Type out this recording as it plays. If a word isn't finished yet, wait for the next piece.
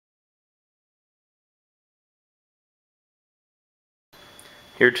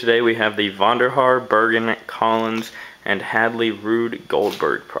Here today we have the Vonderhaar, Bergen, Collins, and Hadley Rube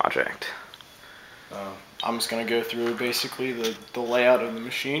Goldberg project. I'm just going to go through basically the layout of the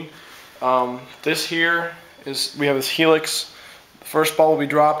machine. This here is, we have this helix. The first ball will be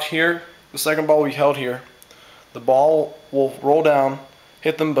dropped here, the second ball will be held here. The ball will roll down,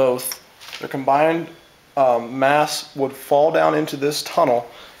 hit them both. Their combined mass would fall down into this tunnel,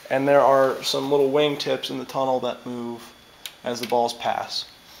 and there are some little wing tips in the tunnel that move as the balls pass.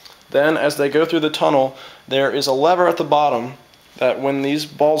 Then as they go through the tunnel, there is a lever at the bottom that when these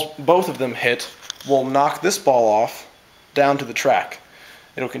balls, both of them hit, will knock this ball off down to the track.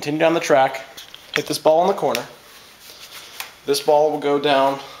 It'll continue down the track, hit this ball in the corner. This ball will go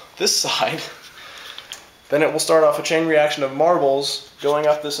down this side. Then it will start off a chain reaction of marbles going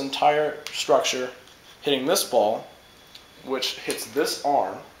up this entire structure, hitting this ball, which hits this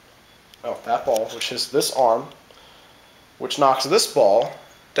arm. Oh, that ball, which hits this arm, which knocks this ball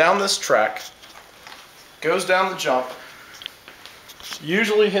down this track, goes down the jump,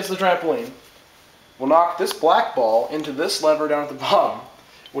 usually hits the trampoline, will knock this black ball into this lever down at the bottom,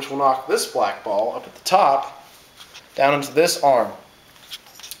 which will knock this black ball up at the top down into this arm.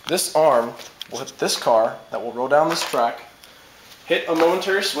 This arm will hit this car that will roll down this track, hit a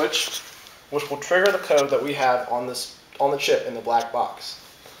momentary switch, which will trigger the code that we have on the chip in the black box.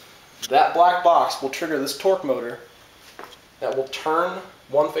 That black box will trigger this torque motor that will turn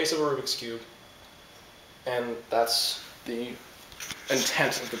one face of a Rubik's Cube, and that's the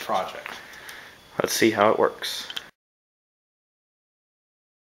intent of the project. Let's see how it works.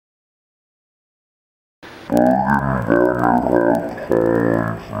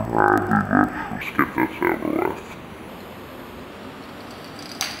 Let's get this over with.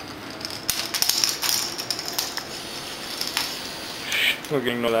 We're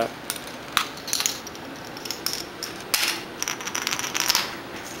gonna ignore that.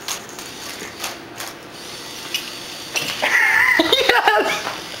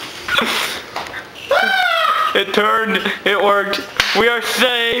 It turned, it worked, we are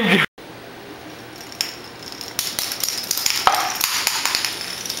saved!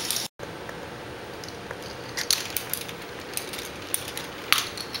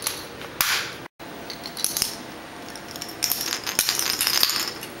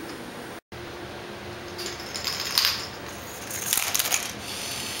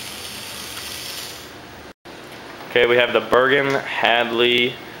 Okay, we have the Bergen,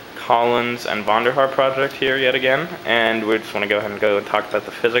 Hadley, Collins, and Vonderhaar project here yet again, and we just want to go ahead and talk about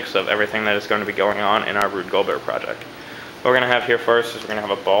the physics of everything that is going to be going on in our Rube Goldberg project. What we're going to have here first is we're going to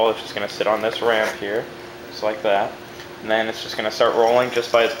have a ball that's just going to sit on this ramp here, just like that, and then it's just going to start rolling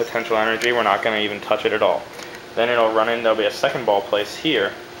just by its potential energy. We're not going to even touch it at all. Then it'll run in, there'll be a second ball placed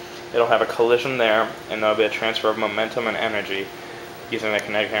here, it'll have a collision there, and there'll be a transfer of momentum and energy using the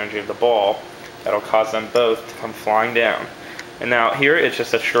kinetic energy of the ball that'll cause them both to come flying down. And now here it's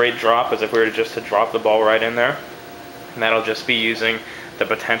just a straight drop, as if we were just to drop the ball right in there. And that'll just be using the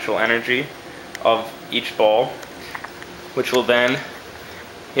potential energy of each ball, which will then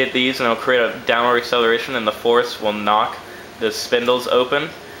hit these and it'll create a downward acceleration, and the force will knock the spindles open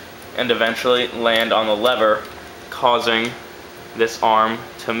and eventually land on the lever, causing this arm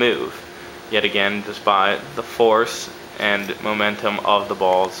to move. Yet again, just by the force and momentum of the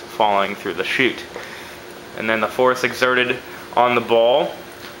balls falling through the chute. And then the force exerted on the ball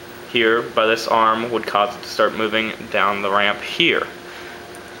here by this arm would cause it to start moving down the ramp here.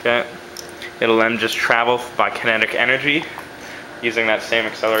 Okay, it'll then just travel by kinetic energy using that same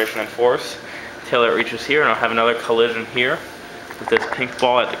acceleration and force till it reaches here, and it'll have another collision here with this pink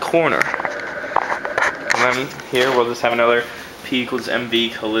ball at the corner. And then here we'll just have another P equals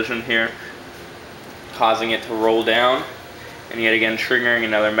mv collision here, causing it to roll down, and yet again triggering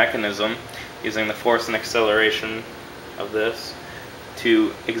another mechanism using the force and acceleration of this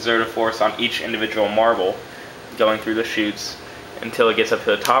to exert a force on each individual marble going through the chutes until it gets up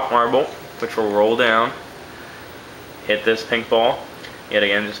to the top marble, which will roll down, hit this pink ball, yet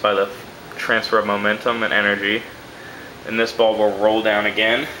again just by the transfer of momentum and energy, and this ball will roll down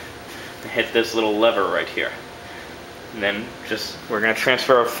again and hit this little lever right here. And then just we're going to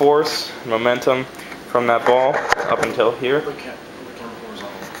transfer our force, momentum from that ball up until here.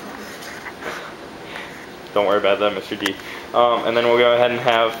 Don't worry about that, Mr. D. And then we'll go ahead and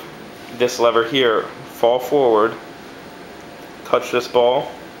have this lever here fall forward, touch this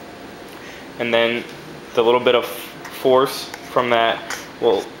ball, and then the little bit of force from that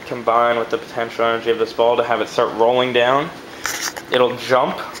will combine with the potential energy of this ball to have it start rolling down. It'll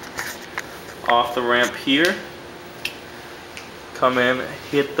jump off the ramp here, come in,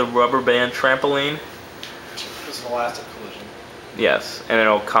 hit the rubber band trampoline. This is an elastic collision. Yes, and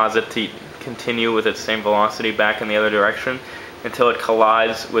it'll cause it to continue with its same velocity back in the other direction until it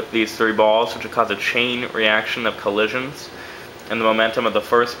collides with these three balls, which will cause a chain reaction of collisions. And the momentum of the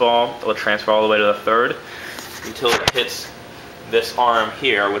first ball will transfer all the way to the third until it hits this arm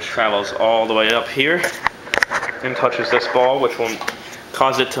here, which travels all the way up here and touches this ball, which will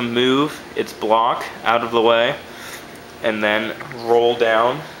cause it to move its block out of the way and then roll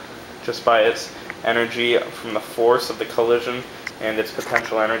down just by its energy from the force of the collision and its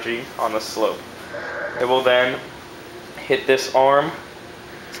potential energy on the slope. It will then hit this arm,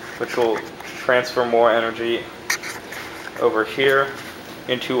 which will transfer more energy over here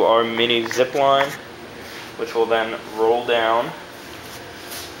into our mini zip line, which will then roll down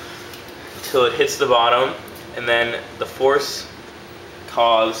until it hits the bottom, and then the force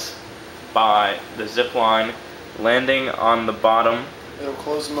caused by the zip line landing on the bottom. It'll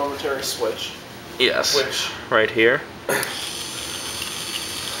close the momentary switch. Yes, right here.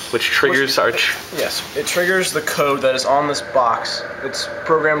 Which triggers our... Yes, it triggers the code that is on this box. It's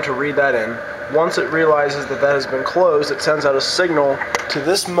programmed to read that in. Once it realizes that that has been closed, it sends out a signal to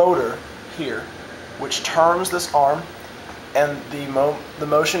this motor here, which turns this arm, and the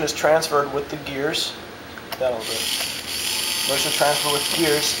motion is transferred with the gears. That'll do it. Motion transfer with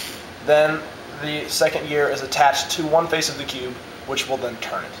gears. Then the second gear is attached to one face of the cube, which will then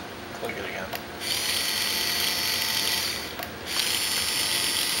turn it. Click it again.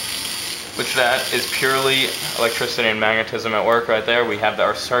 Which that is purely electricity and magnetism at work right there. We have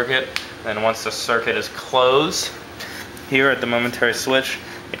our circuit. Then once the circuit is closed, here at the momentary switch,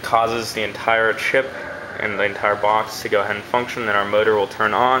 it causes the entire chip and the entire box to go ahead and function. Then our motor will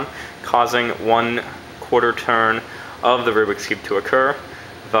turn on, causing 1/4 turn of the Rubik's Cube to occur,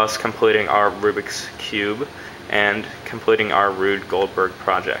 thus completing our Rubik's Cube and completing our Rube Goldberg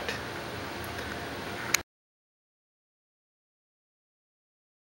project.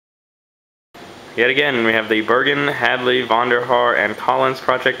 Yet again, we have the Bergen, Hadley, von der Haar, and Collins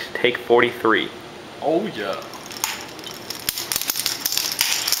project, take 43. Oh yeah.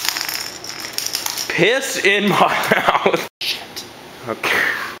 Piss in my mouth. Shit. Okay.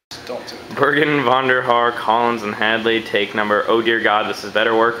 Don't do it. Bergen, von der Haar, Collins, and Hadley, take number, oh dear God, this is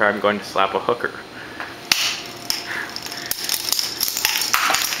better work, or I'm going to slap a hooker.